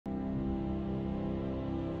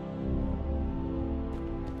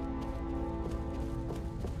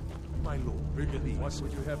My lord, please. What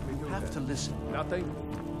would you have me do? You have to listen. Nothing?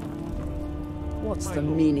 What's the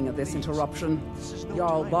meaning of this interruption?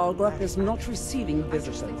 Jarl Balgrup is not receiving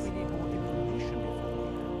visitors.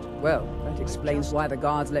 Well, that explains why the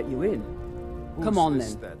guards let you in. Come on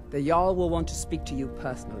then. The Jarl will want to speak to you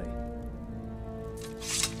personally.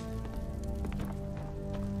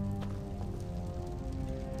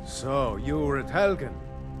 So, you were at Helgen.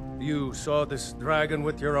 You saw this dragon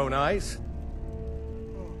with your own eyes?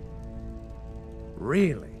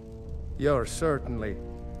 Really? You're certainly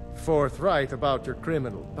forthright about your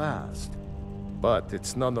criminal past. But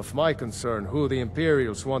it's none of my concern who the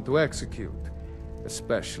Imperials want to execute,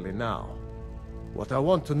 especially now. What I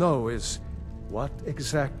want to know is, what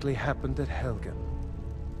exactly happened at Helgen?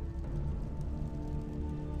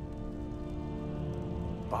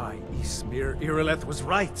 By Ysmir, Irileth was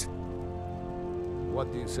right!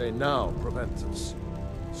 What do you say now, Proventus?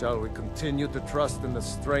 Shall we continue to trust in the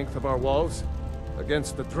strength of our walls?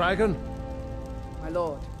 Against the dragon? My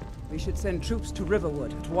lord, we should send troops to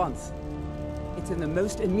Riverwood at once. It's in the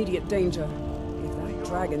most immediate danger. If that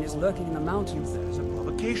dragon is lurking in the mountains... That is a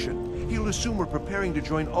provocation. He'll assume we're preparing to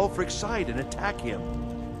join Ulfric's side and attack him.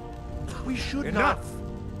 We should Enough!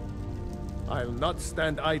 I'll not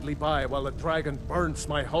stand idly by while the dragon burns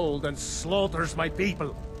my hold and slaughters my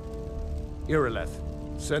people. Irileth,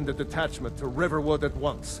 send a detachment to Riverwood at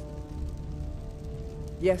once.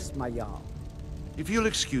 Yes, my Jarl. If you'll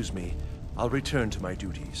excuse me, I'll return to my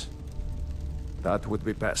duties. That would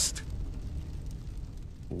be best.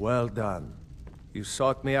 Well done. You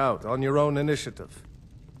sought me out on your own initiative.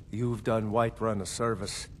 You've done Whiterun a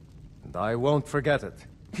service, and I won't forget it.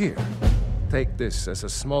 Here, take this as a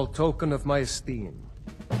small token of my esteem.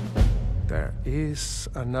 There is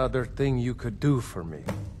another thing you could do for me.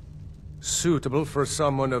 Suitable for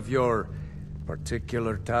someone of your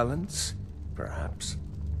particular talents, perhaps.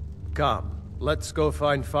 Come, let's go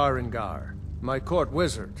find Farengar, my court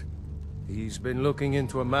wizard. He's been looking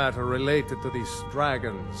into a matter related to these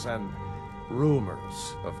dragons and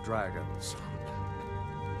rumors of dragons.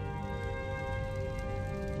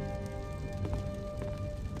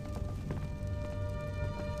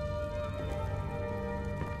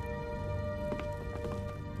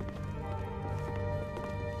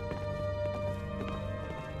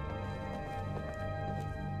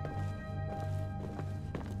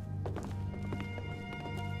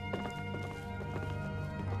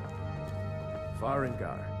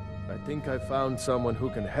 Farengar, I think I found someone who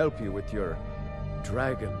can help you with your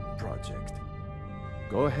dragon project.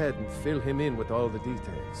 Go ahead and fill him in with all the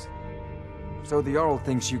details. So the Jarl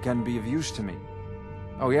thinks you can be of use to me.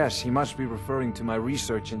 Oh yes, he must be referring to my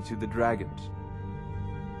research into the dragons.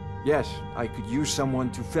 Yes, I could use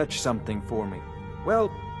someone to fetch something for me. Well,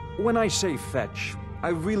 when I say fetch, I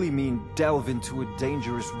really mean delve into a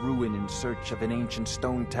dangerous ruin in search of an ancient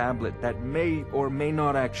stone tablet that may or may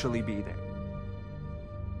not actually be there.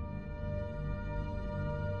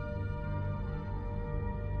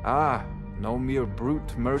 Ah, no mere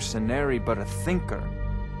brute mercenary, but a thinker.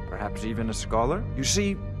 Perhaps even a scholar? You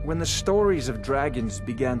see, when the stories of dragons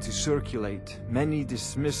began to circulate, many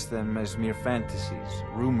dismissed them as mere fantasies,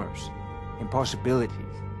 rumors,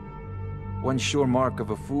 impossibilities. One sure mark of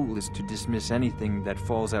a fool is to dismiss anything that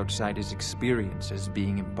falls outside his experience as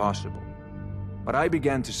being impossible. But I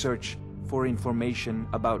began to search for information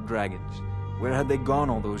about dragons. Where had they gone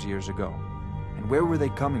all those years ago? And where were they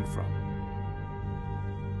coming from?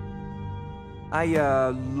 I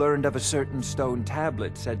learned of a certain stone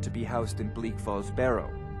tablet said to be housed in Bleak Falls Barrow.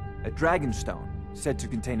 A dragon stone, said to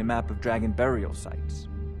contain a map of dragon burial sites.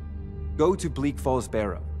 Go to Bleak Falls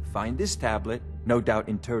Barrow, find this tablet, no doubt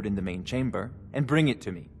interred in the main chamber, and bring it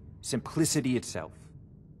to me. Simplicity itself.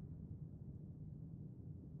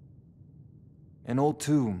 An old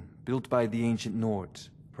tomb, built by the ancient Nords,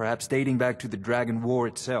 perhaps dating back to the Dragon War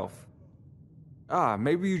itself. Ah,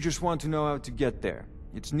 maybe you just want to know how to get there.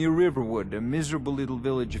 It's near Riverwood, a miserable little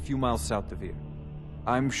village a few miles south of here.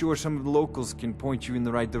 I'm sure some of the locals can point you in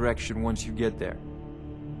the right direction once you get there.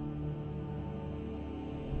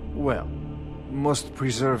 Well, must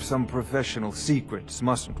preserve some professional secrets,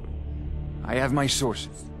 mustn't we? I have my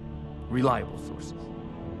sources. Reliable sources.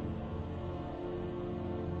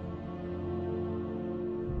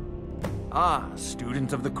 Ah,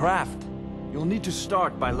 student of the craft. You'll need to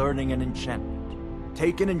start by learning an enchantment.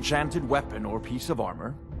 Take an enchanted weapon or piece of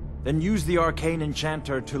armor, then use the arcane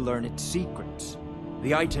enchanter to learn its secrets.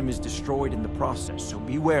 The item is destroyed in the process, so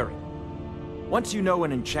be wary. Once you know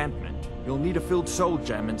an enchantment, you'll need a filled soul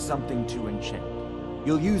gem and something to enchant.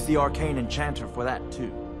 You'll use the arcane enchanter for that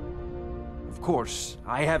too. Of course,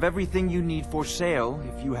 I have everything you need for sale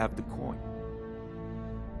if you have the coin.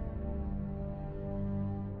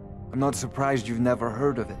 I'm not surprised you've never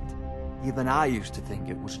heard of it. Even I used to think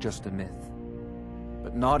it was just a myth.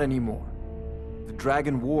 But not anymore. The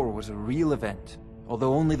Dragon War was a real event,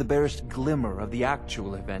 although only the barest glimmer of the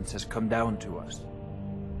actual events has come down to us.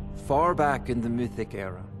 Far back in the Mythic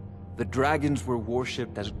era, the dragons were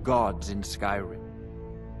worshipped as gods in Skyrim.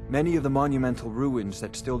 Many of the monumental ruins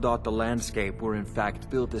that still dot the landscape were in fact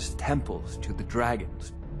built as temples to the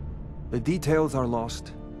dragons. The details are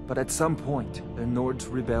lost, but at some point, the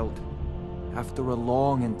Nords rebelled. After a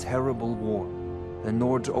long and terrible war, the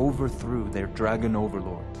Nords overthrew their dragon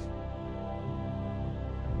overlords.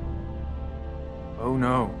 Oh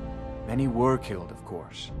no, many were killed, of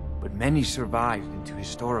course, but many survived into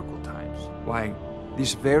historical times. Why,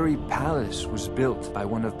 this very palace was built by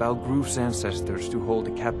one of Balgruf's ancestors to hold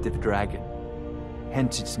a captive dragon.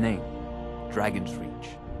 Hence its name, Dragon's Reach.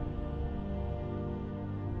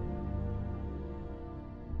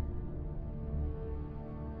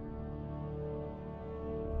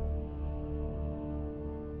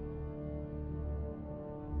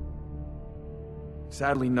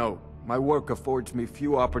 Sadly, no. My work affords me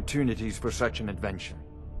few opportunities for such an adventure.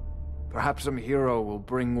 Perhaps some hero will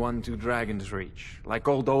bring one to Dragon's Reach, like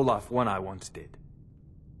old Olaf One Eye once did.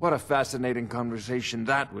 What a fascinating conversation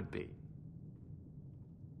that would be.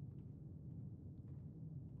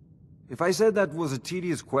 If I said that was a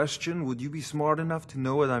tedious question, would you be smart enough to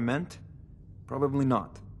know what I meant? Probably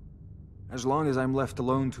not. As long as I'm left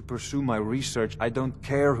alone to pursue my research, I don't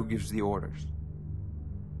care who gives the orders.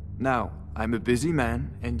 Now, I'm a busy man,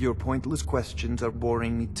 and your pointless questions are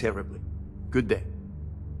boring me terribly. Good day.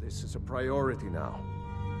 This is a priority now.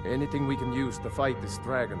 Anything we can use to fight this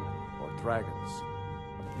dragon, or dragons.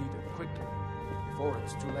 Need it quickly, before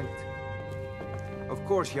it's too late. Of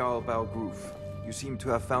course, Jarl Balgruf. You seem to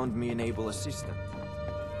have found me an able assistant.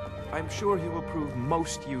 I'm sure he will prove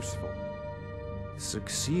most useful.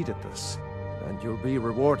 Succeed at this, and you'll be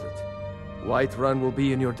rewarded. Whiterun will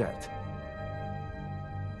be in your debt.